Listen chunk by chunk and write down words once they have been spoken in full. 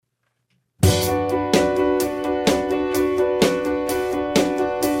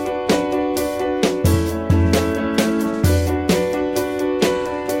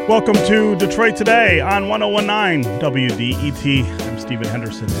Welcome to Detroit Today on 1019 WDET. I'm Stephen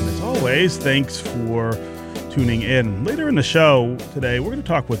Henderson, and as always, thanks for tuning in. Later in the show today, we're going to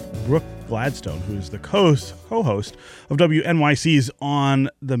talk with Brooke Gladstone, who is the co-host of WNYC's On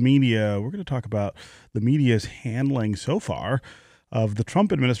the Media. We're going to talk about the media's handling so far of the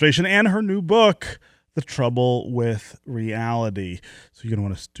Trump administration and her new book, The Trouble with Reality. So you're going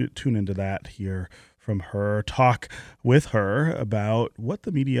to want to tune into that here from her, talk with her about what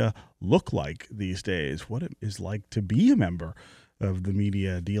the media look like these days, what it is like to be a member of the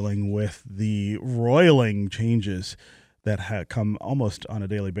media, dealing with the roiling changes that come almost on a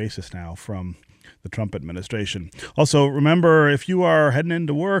daily basis now from the Trump administration. Also, remember, if you are heading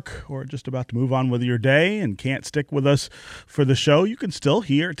into work or just about to move on with your day and can't stick with us for the show, you can still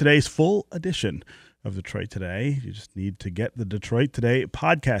hear today's full edition of Detroit Today. You just need to get the Detroit Today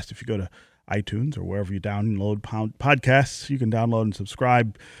podcast. If you go to iTunes or wherever you download podcasts, you can download and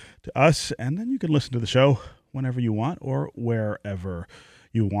subscribe to us, and then you can listen to the show whenever you want or wherever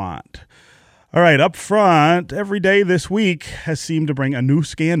you want. All right, up front, every day this week has seemed to bring a new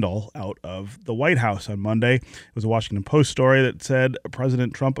scandal out of the White House. On Monday, it was a Washington Post story that said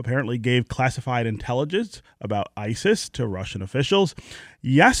President Trump apparently gave classified intelligence about ISIS to Russian officials.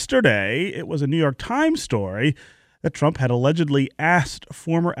 Yesterday, it was a New York Times story that Trump had allegedly asked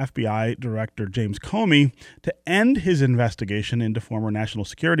former FBI Director James Comey to end his investigation into former National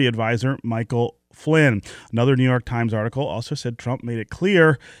Security Advisor Michael Flynn. Another New York Times article also said Trump made it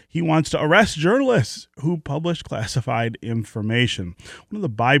clear he wants to arrest journalists who published classified information. One of the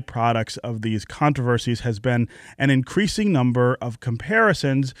byproducts of these controversies has been an increasing number of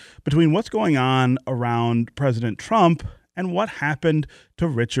comparisons between what's going on around President Trump and what happened to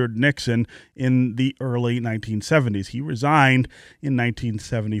Richard Nixon in the early 1970s. He resigned in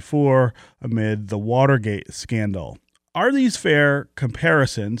 1974 amid the Watergate scandal. Are these fair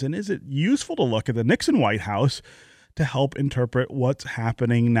comparisons, and is it useful to look at the Nixon White House to help interpret what's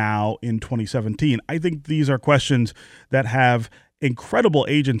happening now in 2017? I think these are questions that have incredible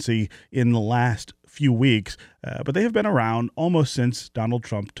agency in the last few weeks, but they have been around almost since Donald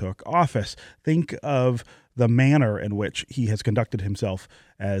Trump took office. Think of the manner in which he has conducted himself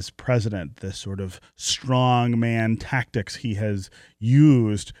as president, this sort of strong man tactics he has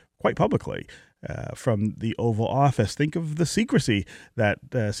used quite publicly from the Oval Office. Think of the secrecy that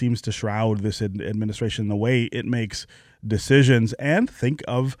seems to shroud this administration, the way it makes decisions, and think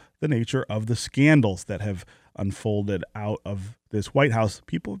of the nature of the scandals that have unfolded out of this White House.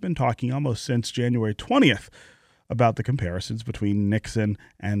 People have been talking almost since January 20th about the comparisons between Nixon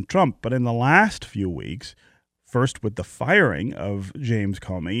and Trump. But in the last few weeks, first with the firing of James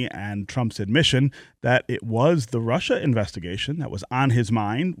Comey and Trump's admission that it was the Russia investigation that was on his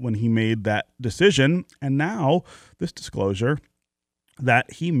mind when he made that decision, and now this disclosure that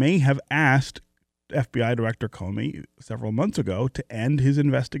he may have asked FBI Director Comey several months ago to end his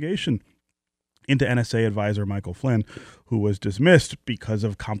investigation into NSA advisor Michael Flynn, who was dismissed because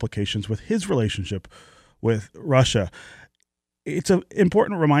of complications with his relationship with Russia. It's an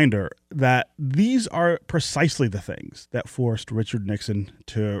important reminder that these are precisely the things that forced Richard Nixon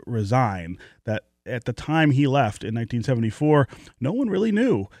to resign, that at the time he left in 1974, no one really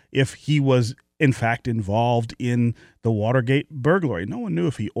knew if he was in fact involved in the Watergate burglary. No one knew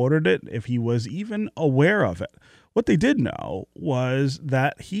if he ordered it, if he was even aware of it. What they did know was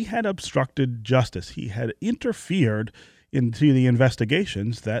that he had obstructed justice. He had interfered into the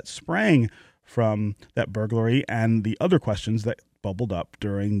investigations that sprang from that burglary and the other questions that bubbled up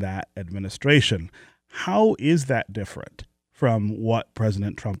during that administration. How is that different from what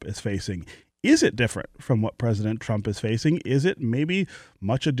President Trump is facing? Is it different from what President Trump is facing? Is it maybe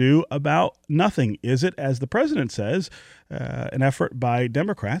much ado about nothing? Is it, as the president says, an effort by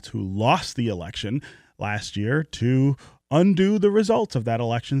Democrats who lost the election last year to undo the results of that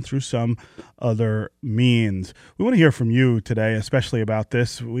election through some other means? We want to hear from you today, especially about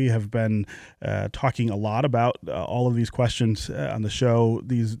this. We have been talking a lot about all of these questions on the show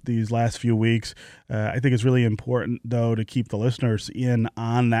these last few weeks. I think it's really important, though, to keep the listeners in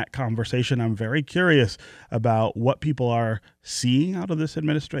on that conversation. I'm very curious about what people are seeing out of this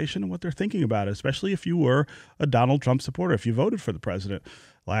administration and what they're thinking about it, especially if you were a Donald Trump supporter, if you voted for the president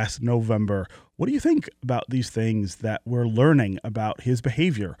last November. What do you think about these things that we're learning about his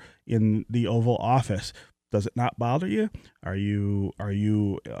behavior in the Oval Office? Does it not bother you? Are you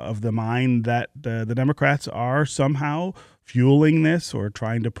of the mind that the Democrats are somehow fueling this or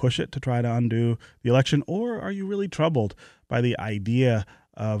trying to push it to try to undo the election? Or are you really troubled by the idea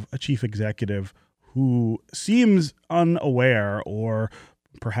of a chief executive who seems unaware or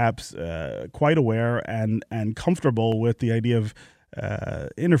perhaps quite aware and comfortable with the idea of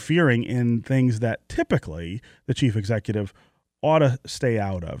interfering in things that typically the chief executive ought to stay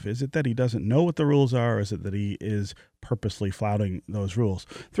out of? Is it that he doesn't know what the rules are, or is it that he is purposely flouting those rules?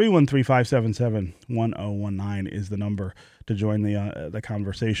 313-577-1019 is the number to join the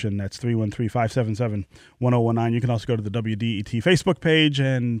conversation. That's 313-577-1019. You can also go to the WDET Facebook page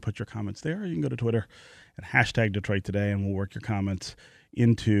and put your comments there. You can go to Twitter and hashtag Detroit Today, and we'll work your comments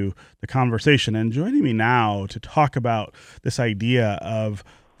into the conversation. And joining me now to talk about this idea of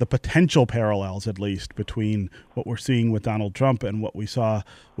the potential parallels, at least, between what we're seeing with Donald Trump and what we saw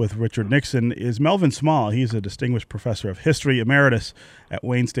with Richard Nixon is Melvin Small. He's a distinguished professor of history emeritus at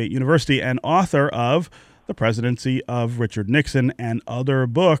Wayne State University and author of The Presidency of Richard Nixon and other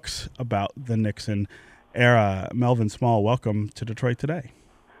books about the Nixon era. Melvin Small, welcome to Detroit Today.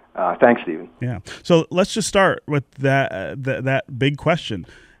 Thanks, Stephen. Yeah. So let's just start with that big question.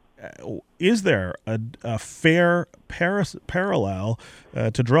 Is there a fair parallel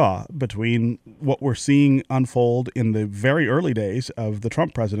to draw between what we're seeing unfold in the very early days of the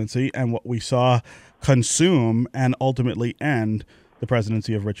Trump presidency and what we saw consume and ultimately end the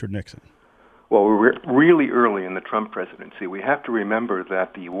presidency of Richard Nixon? Well, we're really early in the Trump presidency. We have to remember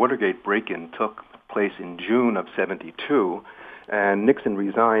that the Watergate break-in took place in June of '72, and Nixon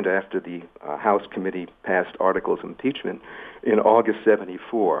resigned after the House committee passed articles of impeachment in August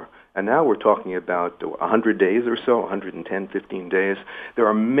 '74. And now we're talking about 100 days or so, 110, 15 days. There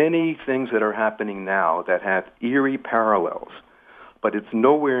are many things that are happening now that have eerie parallels, but it's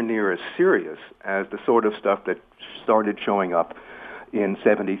nowhere near as serious as the sort of stuff that started showing up in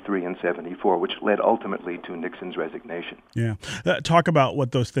 '73 and '74, which led ultimately to Nixon's resignation. Yeah. Talk about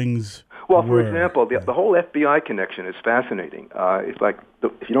what those things Well, were. for example, the whole FBI connection is fascinating. It's like,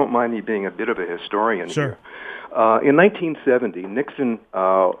 if you don't mind me being a bit of a historian Sure. here. In 1970, Nixon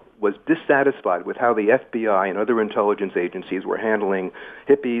was dissatisfied with how the FBI and other intelligence agencies were handling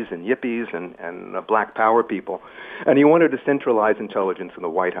hippies and yippies and black power people, and he wanted to centralize intelligence in the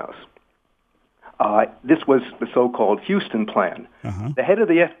White House. This was the so-called Houston Plan. Uh-huh. The head of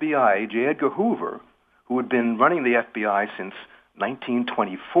the FBI, J. Edgar Hoover, who had been running the FBI since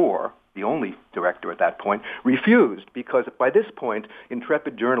 1924, the only director at that point, refused because by this point,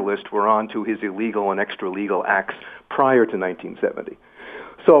 intrepid journalists were on to his illegal and extra-legal acts prior to 1970.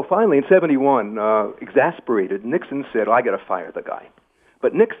 So finally, in '71, exasperated, Nixon said, I got to fire the guy.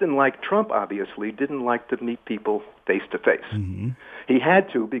 But Nixon, like Trump, obviously, didn't like to meet people face-to-face. Mm-hmm. He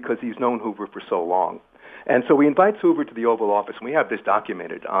had to because he's known Hoover for so long. And so he invites Hoover to the Oval Office, and we have this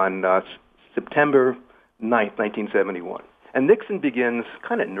documented on September 9th, 1971. And Nixon begins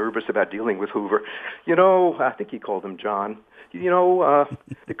kind of nervous about dealing with Hoover. You know, I think he called him John. You know,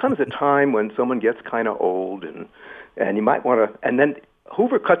 there comes a time when someone gets kind of old, and you might want to... And then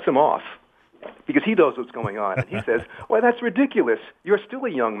Hoover cuts him off because he knows what's going on. And he says, well, that's ridiculous. You're still a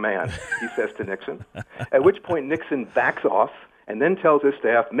young man, he says to Nixon. At which point Nixon backs off and then tells his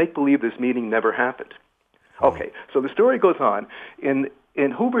staff, make believe this meeting never happened. Okay, so the story goes on. And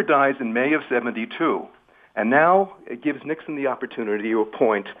Hoover dies in May of '72, and now it gives Nixon the opportunity to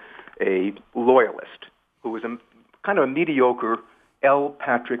appoint a loyalist who was kind of a mediocre L.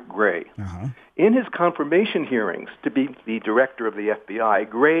 Patrick Gray. Uh-huh. In his confirmation hearings to be the director of the FBI,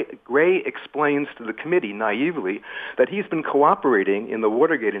 Gray explains to the committee naively that he's been cooperating in the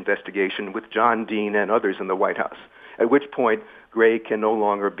Watergate investigation with John Dean and others in the White House, at which point Gray can no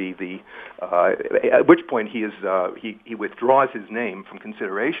longer be at which point he withdraws his name from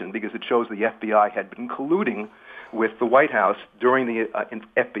consideration because it shows the FBI had been colluding with the White House during the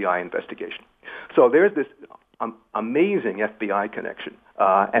FBI investigation. So there's this amazing FBI connection.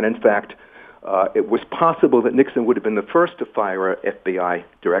 And in fact, it was possible that Nixon would have been the first to fire an FBI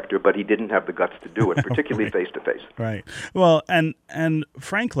director, but he didn't have the guts to do it, particularly face-to-face. Right. Well, and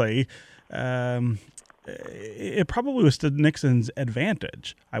frankly, it probably was to Nixon's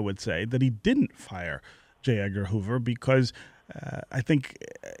advantage, I would say, that he didn't fire J. Edgar Hoover because I think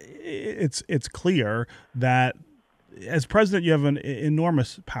it's clear that as president, you have an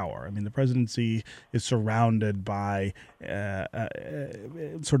enormous power. I mean, the presidency is surrounded by,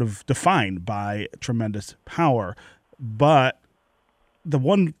 sort of defined by tremendous power. But the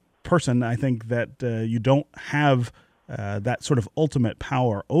one person I think that you don't have that sort of ultimate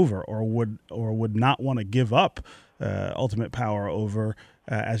power over, or would not want to give up ultimate power over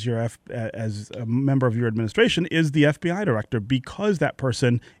as a member of your administration, is the FBI director, because that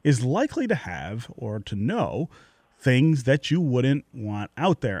person is likely to have or to know things that you wouldn't want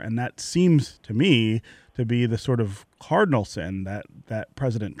out there. And that seems to me to be the sort of cardinal sin that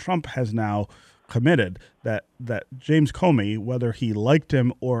President Trump has now committed, that James Comey, whether he liked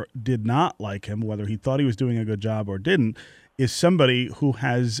him or did not like him, whether he thought he was doing a good job or didn't, is somebody who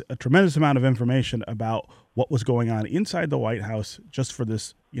has a tremendous amount of information about what was going on inside the White House just for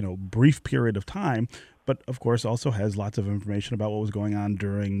this, brief period of time, but of course also has lots of information about what was going on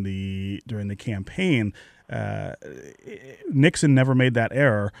during the campaign. Nixon never made that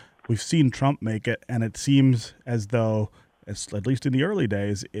error. We've seen Trump make it, and it seems as though, at least in the early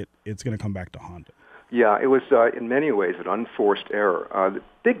days, it's going to come back to haunt him. Yeah, it was in many ways an unforced error. The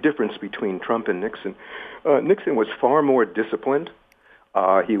big difference between Trump and Nixon, Nixon was far more disciplined.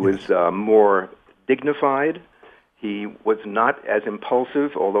 He was more dignified. He was not as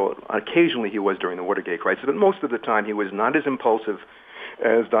impulsive, although occasionally he was during the Watergate crisis, but most of the time he was not as impulsive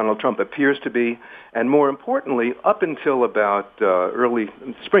as Donald Trump appears to be. And more importantly, up until about early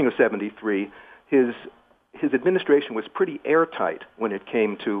spring of '73, his administration was pretty airtight when it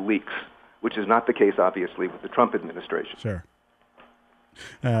came to leaks, which is not the case, obviously, with the Trump administration. Sure.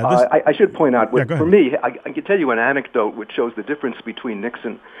 I should point out, for me, I can tell you an anecdote which shows the difference between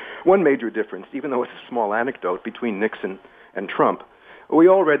Nixon. One major difference, even though it's a small anecdote, between Nixon and Trump. We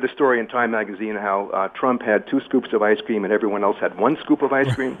all read the story in Time magazine how Trump had 2 scoops of ice cream and everyone else had 1 scoop of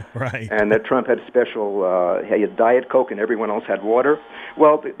ice cream. Right. And that Trump had he had Diet Coke and everyone else had water.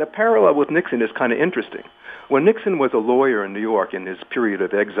 Well, the parallel with Nixon is kind of interesting. When Nixon was a lawyer in New York in his period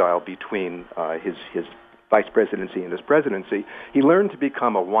of exile between his vice presidency and his presidency, he learned to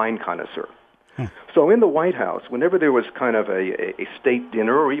become a wine connoisseur. So in the White House, whenever there was kind of a state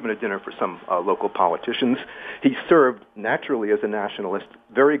dinner or even a dinner for some local politicians, he served, naturally as a nationalist,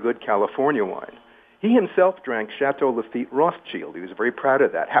 very good California wine. He himself drank Chateau Lafite Rothschild. He was very proud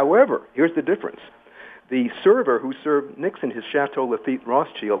of that. However, here's the difference. The server who served Nixon his Chateau Lafite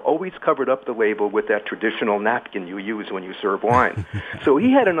Rothschild always covered up the label with that traditional napkin you use when you serve wine. So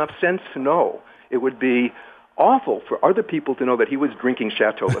he had enough sense to know it would be awful for other people to know that he was drinking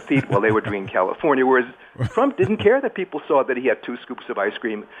Chateau Lafite while they were drinking California, whereas Trump didn't care that people saw that he had 2 scoops of ice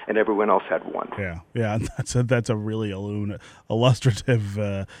cream and everyone else had 1. Yeah, that's a really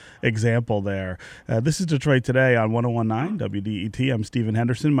illustrative example there. This is Detroit Today on 101.9 WDET. I'm Stephen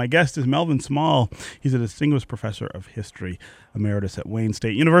Henderson. My guest is Melvin Small. He's a distinguished professor of history emeritus at Wayne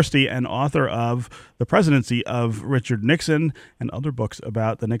State University and author of The Presidency of Richard Nixon and other books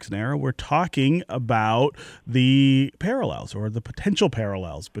about the Nixon era. We're talking about the parallels or the potential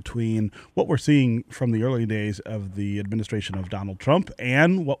parallels between what we're seeing from the early days of the administration of Donald Trump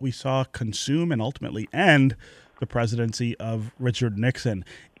and what we saw consume and ultimately end the presidency of Richard Nixon.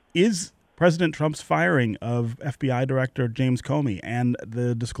 Is President Trump's firing of FBI Director James Comey and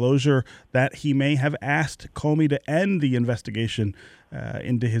the disclosure that he may have asked Comey to end the investigation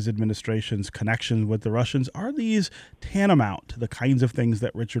into his administration's connection with the Russians, are these tantamount to the kinds of things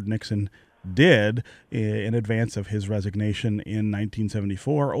that Richard Nixon did in advance of his resignation in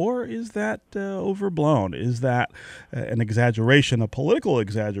 1974, or is that overblown? Is that an exaggeration, a political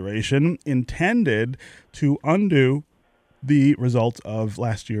exaggeration intended to undo the results of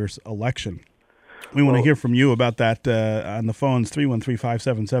last year's election? We want to hear from you about that on the phones.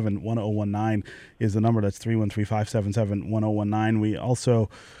 313-577-1019 is the number. That's 313-577-1019. We also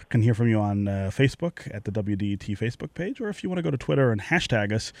can hear from you on Facebook at the WDET Facebook page, or if you want to go to Twitter and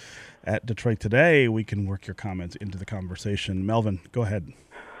hashtag us at Detroit Today, we can work your comments into the conversation. Melvin, go ahead.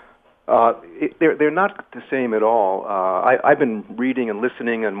 They're not the same at all. I've been reading and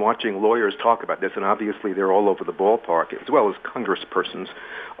listening and watching lawyers talk about this, and obviously they're all over the ballpark, as well as congresspersons,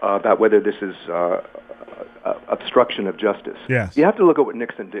 about whether this is obstruction of justice. Yes. You have to look at what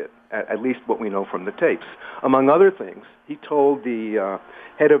Nixon did, at least what we know from the tapes. Among other things, he told the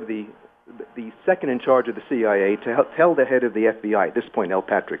head of the second in charge of the CIA to tell the head of the FBI, at this point L.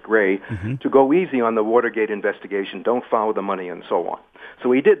 Patrick Gray, to go easy on the Watergate investigation, don't follow the money, and so on.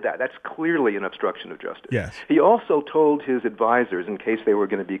 So he did that. That's clearly an obstruction of justice. Yes. He also told his advisors, in case they were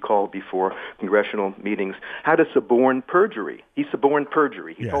going to be called before congressional meetings, how to suborn perjury. He suborned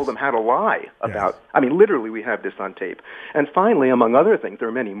perjury. He told them how to lie about, literally we have this on tape. And finally, among other things, there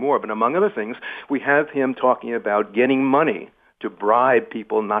are many more, but among other things, we have him talking about getting money to bribe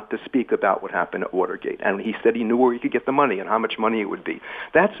people not to speak about what happened at Watergate. And he said he knew where he could get the money and how much money it would be.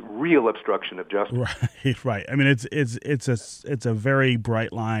 That's real obstruction of justice. Right. I mean, it's a very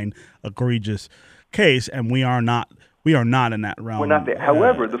bright line, egregious case, and we are not in that realm. We're not there.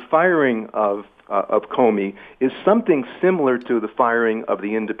 However, the firing of Comey is something similar to the firing of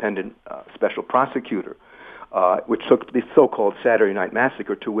the independent special prosecutor, which took the so-called Saturday Night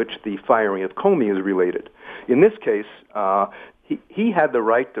Massacre, to which the firing of Comey is related. In this case, he had the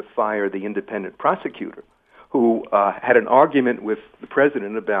right to fire the independent prosecutor who had an argument with the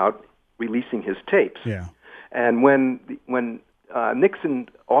president about releasing his tapes. Yeah. And when Nixon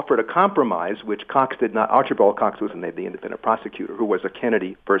offered a compromise, which Cox did not. Archibald Cox was the independent prosecutor, who was a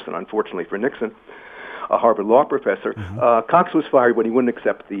Kennedy person, unfortunately for Nixon, a Harvard law professor. Cox was fired when he wouldn't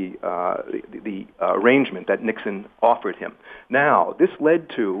accept the arrangement that Nixon offered him. Now, this led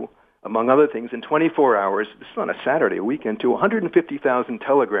to, among other things, in 24 hours, this is on a Saturday, a weekend, to 150,000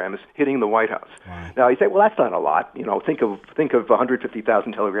 telegrams hitting the White House. Wow. Now, you say, well, that's not a lot. Think of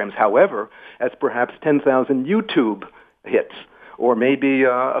 150,000 telegrams, however, as perhaps 10,000 YouTube hits, or maybe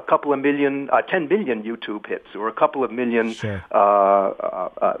a couple of million, 10 million YouTube hits, or a couple of million Sure.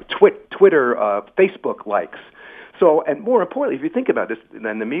 Twitter, Facebook likes. So, and more importantly, if you think about this,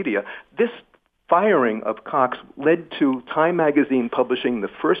 then the media, this firing of Cox led to Time magazine publishing the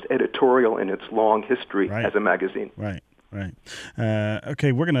first editorial in its long history as a magazine. Right.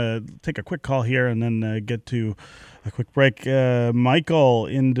 Okay, we're going to take a quick call here and then get to a quick break. Michael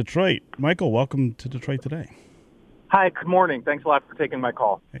in Detroit. Michael, welcome to Detroit Today. Hi, good morning. Thanks a lot for taking my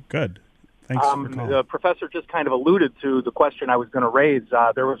call. Hey, good. Thanks for calling. The professor just kind of alluded to the question I was going to raise.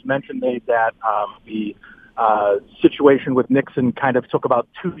 There was mention made that the situation with Nixon kind of took about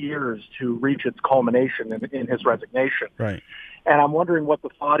 2 years to reach its culmination in his resignation. Right. And I'm wondering what the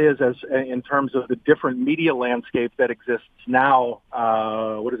thought is in terms of the different media landscape that exists now,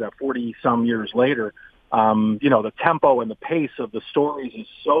 40-some years later. The tempo and the pace of the stories is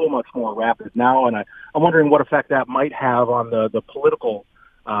so much more rapid now, and I'm wondering what effect that might have on the political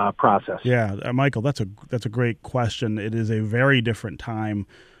process. Yeah, Michael, that's a great question. It is a very different time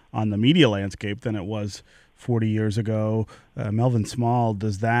on the media landscape than it was 40 years ago. Melvin Small,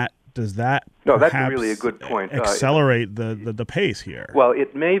 does that no, that's really a good point. Accelerate the pace here? Well,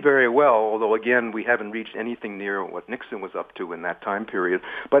 it may very well, although again, we haven't reached anything near what Nixon was up to in that time period.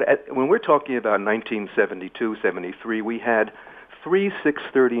 But when we're talking about 1972, 73, we had 3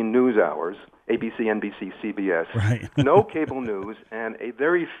 6:30 news hours, ABC, NBC, CBS, right. no cable news, and a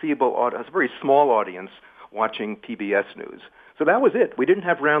very feeble audience, a very small audience watching PBS news. So that was it. We didn't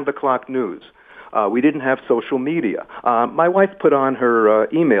have round-the-clock news. We didn't have social media. My wife put on her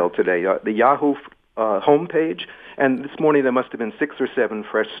email today, the Yahoo homepage, and this morning there must have been 6 or 7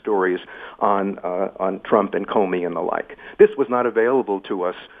 fresh stories on Trump and Comey and the like. This was not available to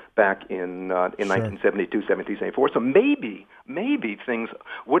us back in 1972, 73, 74. So maybe things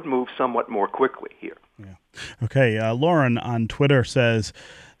would move somewhat more quickly here. Yeah. Okay, Lauren on Twitter says,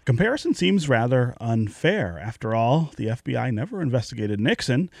 the comparison seems rather unfair. After all, the FBI never investigated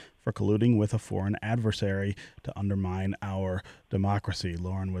Nixon for colluding with a foreign adversary to undermine our democracy.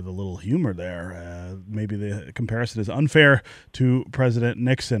 Lauren with a little humor there. Maybe the comparison is unfair to President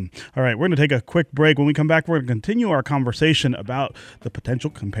Nixon. All right, we're going to take a quick break. When we come back, we're going to continue our conversation about the potential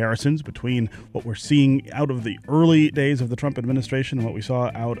comparisons between what we're seeing out of the early days of the Trump administration and what we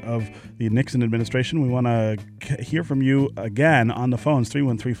saw out of the Nixon administration. We want to hear from you again on the phones,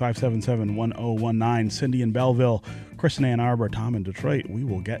 313-577-1019. Cindy in Belleville, Chris in Ann Arbor, Tom in Detroit. We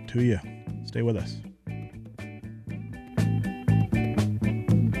will get to you. Stay with us.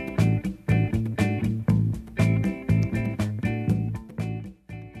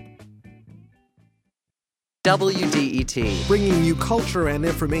 WDET. Bringing you culture and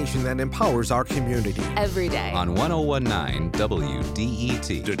information that empowers our community. Every day. On 1019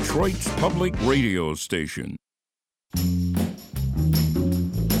 WDET. Detroit's public radio station.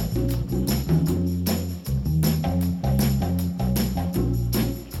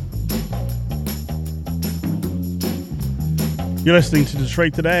 You're listening to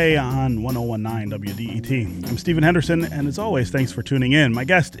Detroit Today on 1019 WDET. I'm Stephen Henderson, and as always, thanks for tuning in. My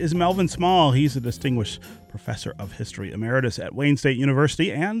guest is Melvin Small. He's a distinguished professor of history emeritus at Wayne State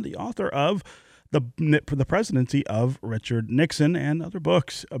University and the author of the Presidency of Richard Nixon and other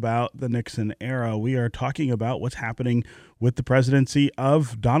books about the Nixon era. We are talking about what's happening with the presidency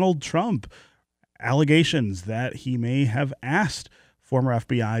of Donald Trump, allegations that he may have asked former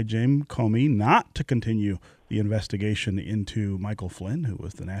FBI James Comey not to continue the investigation into Michael Flynn, who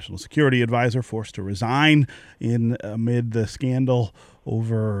was the national security advisor forced to resign amid the scandal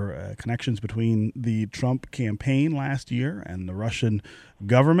over connections between the Trump campaign last year and the Russian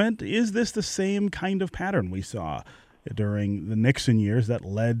government. Is this the same kind of pattern we saw during the Nixon years that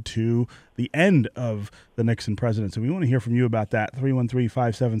led to the end of the Nixon presidency? We want to hear from you about that.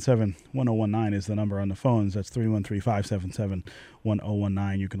 313-577-1019 is the number on the phones. That's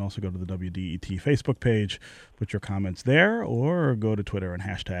 313-577-1019. You can also go to the WDET Facebook page, put your comments there, or go to Twitter and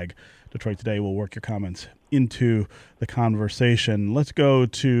hashtag Detroit Today. We'll work your comments into the conversation. Let's go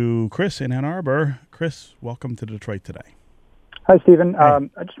to Chris in Ann Arbor. Chris, welcome to Detroit Today. Hi, Stephen. Hi.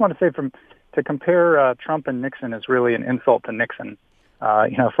 I just want to say to compare Trump and Nixon is really an insult to Nixon.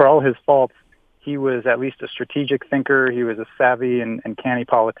 For all his faults, he was at least a strategic thinker. He was a savvy and canny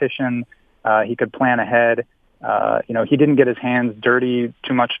politician. He could plan ahead. He didn't get his hands dirty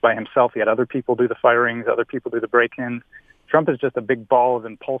too much by himself. He had other people do the firings, other people do the break-ins. Trump is just a big ball of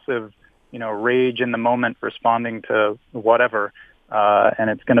impulsive, rage in the moment, responding to whatever. And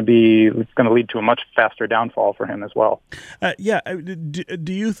it's going to lead to a much faster downfall for him as well.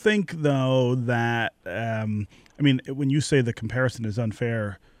 Do you think though that when you say the comparison is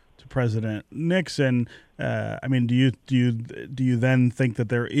unfair to President Nixon, do you then think that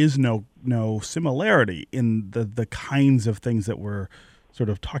there is no similarity in the kinds of things that we're sort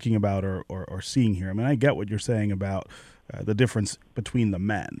of talking about or seeing here? I mean, I get what you're saying about the difference between the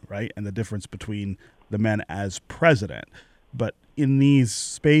men, right, and the difference between the men as president. But in these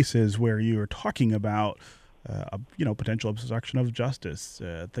spaces where you are talking about, potential obstruction of justice,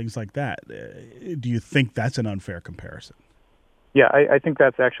 things like that, do you think that's an unfair comparison? Yeah, I think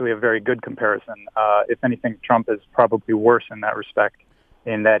that's actually a very good comparison. If anything, Trump is probably worse in that respect,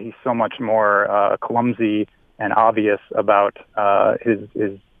 in that he's so much more clumsy and obvious about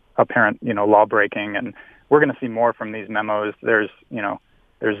his apparent, law breaking, and we're going to see more from these memos. There's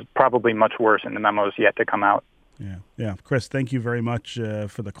probably much worse in the memos yet to come out. Yeah. Chris, thank you very much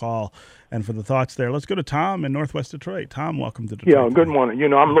for the call and for the thoughts there. Let's go to Tom in Northwest Detroit. Tom, welcome to Detroit. Yeah, good morning.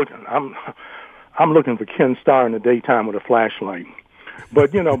 I'm looking for Ken Starr in the daytime with a flashlight.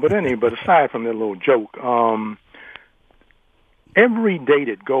 But aside from that little joke, every day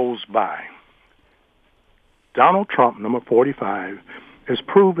that goes by, Donald Trump, number 45, is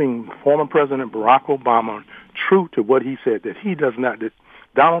proving former President Barack Obama true to what he said, that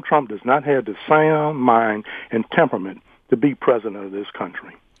Donald Trump does not have the sound mind and temperament to be president of this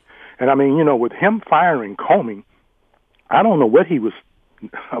country. And with him firing Comey, I don't know what he was,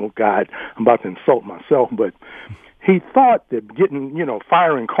 oh God, I'm about to insult myself, but he thought that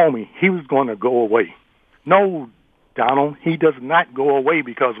firing Comey, he was going to go away. No, Donald, he does not go away,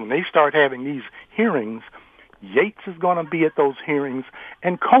 because when they start having these hearings, Yates is going to be at those hearings,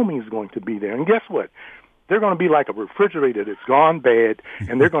 and Comey is going to be there. And guess what? They're going to be like a refrigerator that's gone bad,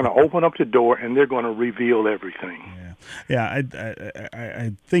 and they're going to open up the door, and they're going to reveal everything. Yeah.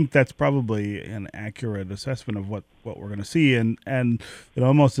 I think that's probably an accurate assessment of what we're going to see, and it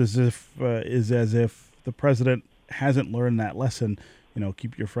almost is as if the president hasn't learned that lesson.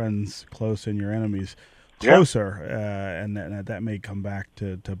 Keep your friends close and your enemies closer, and that may come back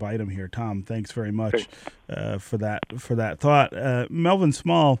to bite him here. Tom, thanks very much for that thought. Melvin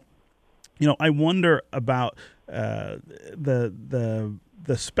Small. I wonder about the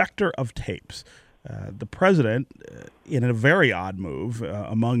specter of tapes. The president, in a very odd move,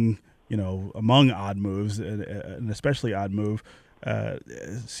 among odd moves, an especially odd move,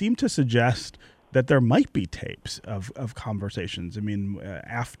 seemed to suggest that there might be tapes of conversations. I mean,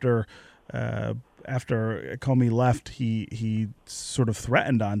 after Comey left, he sort of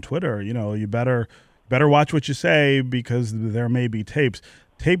threatened on Twitter, you better watch what you say, because there may be tapes.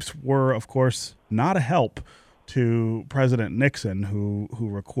 Tapes were, of course, not a help to President Nixon, who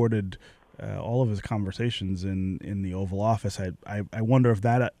recorded all of his conversations in the Oval Office. I wonder if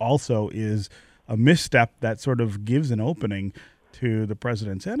that also is a misstep that sort of gives an opening to the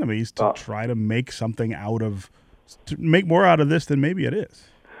president's enemies to try to make make more out of this than maybe it is.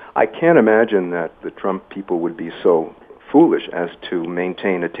 I can't imagine that the Trump people would be so foolish as to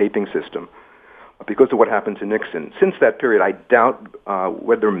maintain a taping system because of what happened to Nixon. Since that period, I doubt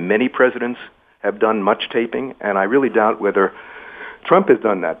whether many presidents have done much taping, and I really doubt whether Trump has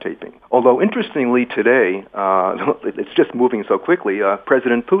done that taping. Although, interestingly, today, it's just moving so quickly,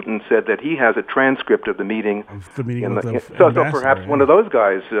 President Putin said that he has a transcript of the meeting. So perhaps one of those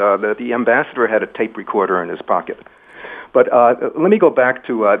guys, the ambassador, had a tape recorder in his pocket. But let me go back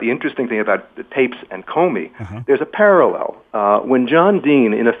to the interesting thing about the tapes and Comey. There's a parallel. When John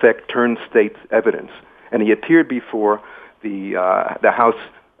Dean, in effect, turned state's evidence, and he appeared before the House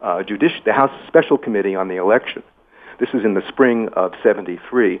Special Committee on the election. This is in the spring of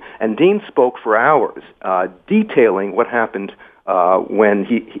 '73, and Dean spoke for hours, detailing what happened when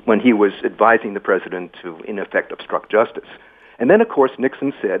he was advising the president to, in effect, obstruct justice. And then, of course,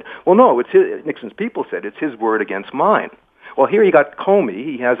 Nixon said, "Well, no, Nixon's people said it's his word against mine." Well, here you got Comey.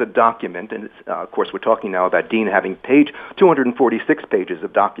 He has a document, and of course, we're talking now about Dean having 246 pages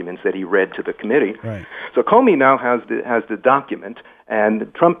of documents that he read to the committee. Right. So Comey now has the document, and the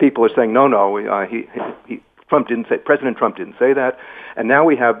Trump people are saying, no, President Trump didn't say that, and now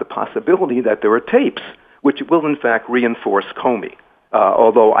we have the possibility that there are tapes which will in fact reinforce Comey.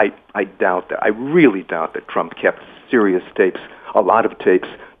 Although I doubt that. I really doubt that Trump kept serious tapes, a lot of tapes,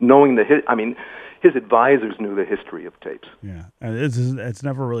 knowing his advisors knew the history of tapes. Yeah, and it's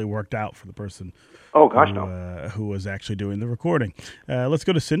never really worked out for the person. Oh gosh, no. Who was actually doing the recording? Let's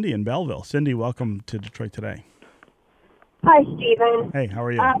go to Cindy in Belleville. Cindy, welcome to Detroit Today. Hi, Stephen. Hey, how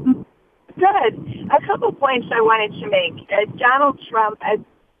are you? Good. A couple points I wanted to make. Donald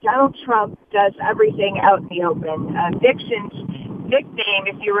Trump does everything out in the open. Nixon's nickname,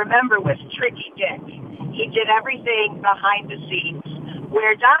 if you remember, was Tricky Dick. He did everything behind the scenes.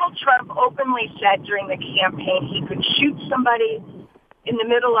 Where Donald Trump openly said during the campaign he could shoot somebody in the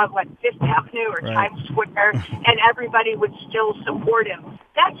middle of, Fifth Avenue or Times Square, and everybody would still support him.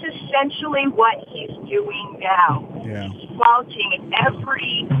 That's essentially what he's doing now. Yeah. He's flouting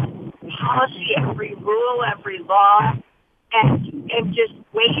every policy, every rule, every law, and just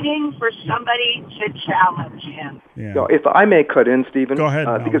waiting for somebody to challenge him. Yeah. So if I may cut in, Stephen, go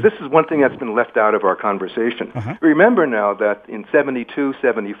ahead, because this is one thing that's been left out of our conversation. Remember now that in 72,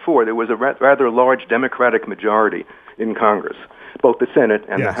 74, there was a rather large Democratic majority in Congress, both the Senate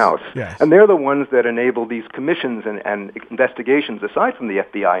and the House. Yes. And they're the ones that enable these commissions and investigations, aside from the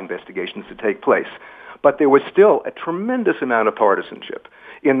FBI investigations, to take place. But there was still a tremendous amount of partisanship.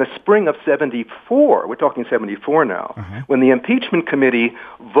 In the spring of 74, we're talking 74 now, when the impeachment committee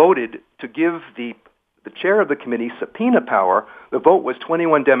voted to give the chair of the committee subpoena power, the vote was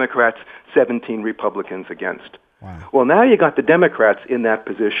 21 Democrats, 17 Republicans against. Wow. Well, now you got the Democrats in that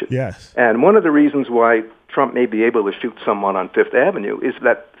position. Yes. And one of the reasons why Trump may be able to shoot someone on Fifth Avenue is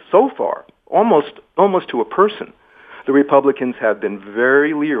that so far, almost to a person, the Republicans have been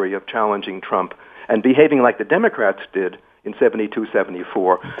very leery of challenging Trump and behaving like the Democrats did in 72,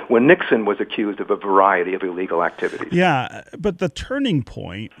 74, when Nixon was accused of a variety of illegal activities. Yeah, but the turning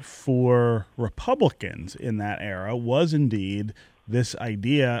point for Republicans in that era was indeed this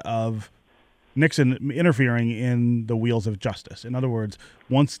idea of Nixon interfering in the wheels of justice. In other words,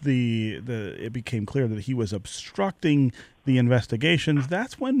 once it became clear that he was obstructing the investigations,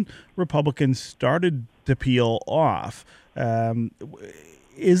 that's when Republicans started to peel off. But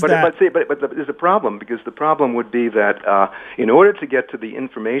there's a problem, because the problem would be that in order to get to the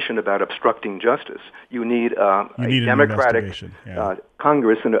information about obstructing justice, you need a Democratic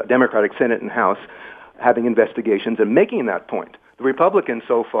Congress and a Democratic Senate and House having investigations and making that point. The Republicans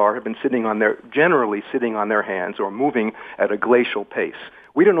so far have been generally sitting on their hands or moving at a glacial pace.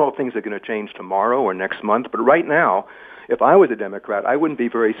 We don't know if things are going to change tomorrow or next month, but right now, if I was a Democrat, I wouldn't be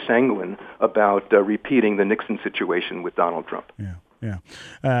very sanguine about repeating the Nixon situation with Donald Trump. Yeah.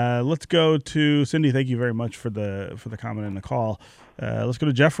 Let's go to Cindy. Thank you very much for the comment and the call. Let's go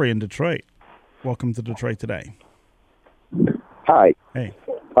to Jeffrey in Detroit. Welcome to Detroit Today. Hi. Hey.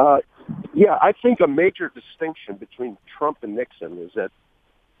 Yeah, I think a major distinction between Trump and Nixon is that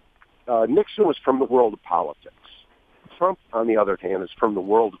Nixon was from the world of politics. Trump, on the other hand, is from the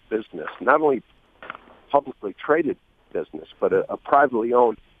world of business, not only publicly traded business, but a privately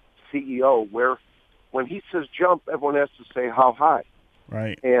owned CEO where when he says jump, everyone has to say how high.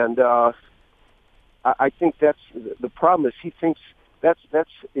 Right. And I think that's the problem is he thinks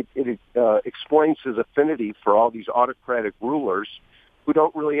it explains his affinity for all these autocratic rulers who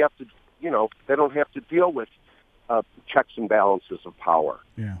don't really have to, they don't have to deal with checks and balances of power.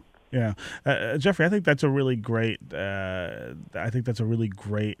 Yeah. Yeah, Jeffrey, I think that's a really great.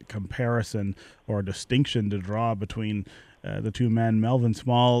 Comparison or distinction to draw between the two men. Melvin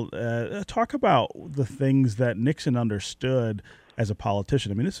Small, talk about the things that Nixon understood as a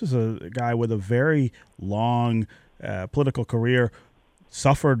politician. I mean, this is a guy with a very long political career,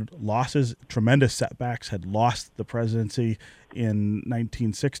 suffered losses, tremendous setbacks, had lost the presidency in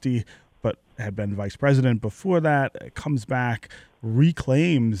 1960, but had been vice president before that, comes back,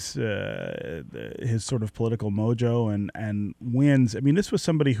 reclaims his sort of political mojo and wins. I mean, this was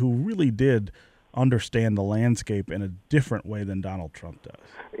somebody who really did understand the landscape in a different way than Donald Trump does.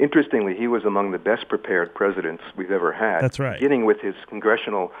 Interestingly, he was among the best prepared presidents we've ever had. That's right. Beginning with his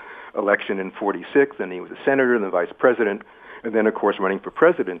congressional election in 46, then he was a senator and the vice president, and then, of course, running for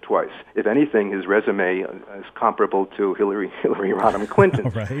president twice. If anything, his resume is comparable to Hillary Rodham Clinton,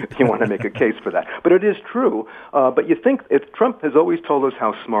 right. If you want to make a case for that. But it is true. But you think if Trump has always told us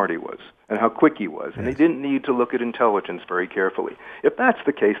how smart he was and how quick he was, and he didn't need to look at intelligence very carefully. If that's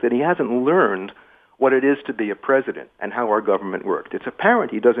the case, then he hasn't learned what it is to be a president and how our government worked. It's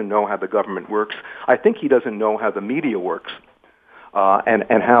apparent he doesn't know how the government works. I think he doesn't know how the media works.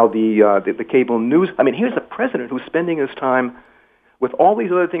 And how the cable news. I mean, here's a president who's spending his time with all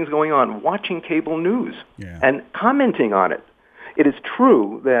these other things going on, watching cable news and commenting on it. It is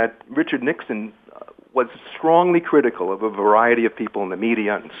true that Richard Nixon was strongly critical of a variety of people in the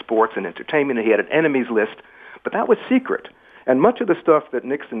media and sports and entertainment. And he had an enemies list, but that was secret. And much of the stuff that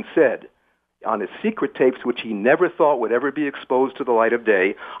Nixon said on his secret tapes, which he never thought would ever be exposed to the light of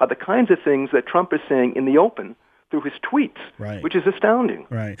day, are the kinds of things that Trump is saying in the open through his tweets, right, which is astounding.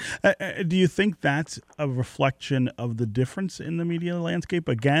 Right. Do you think that's a reflection of the difference in the media landscape?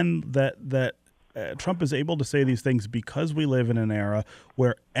 Again, that Trump is able to say these things because we live in an era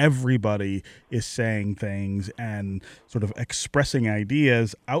where everybody is saying things and sort of expressing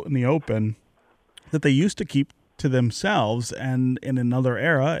ideas out in the open that they used to keep to themselves. And in another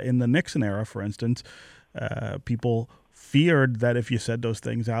era, in the Nixon era, for instance, people feared that if you said those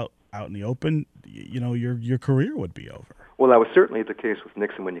things out in the open, your career would be over. Well, that was certainly the case with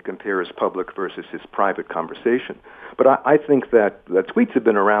Nixon when you compare his public versus his private conversation. But I think that tweets have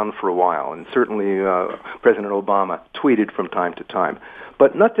been around for a while, and certainly President Obama tweeted from time to time.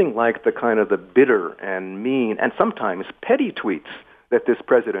 But nothing like the kind of the bitter and mean and sometimes petty tweets that this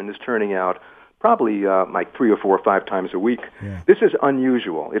president is turning out probably like 3 or 4 or 5 times a week. Yeah. This is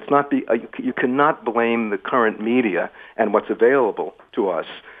unusual. It's not you cannot blame the current media and what's available to us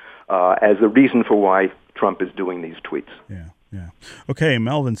as the reason for why Trump is doing these tweets. Yeah. Okay,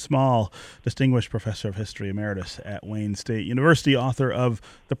 Melvin Small, Distinguished Professor of History Emeritus at Wayne State University, author of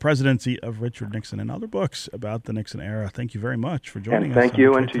The Presidency of Richard Nixon and other books about the Nixon era. Thank you very much for joining us. And thank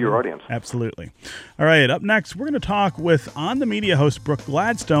you, and to your audience. Absolutely. All right, up next, we're going to talk with On the Media host Brooke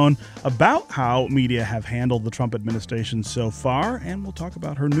Gladstone about how media have handled the Trump administration so far, and we'll talk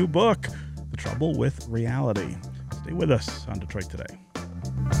about her new book, The Trouble with Reality. Stay with us on Detroit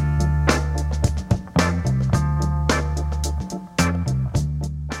Today.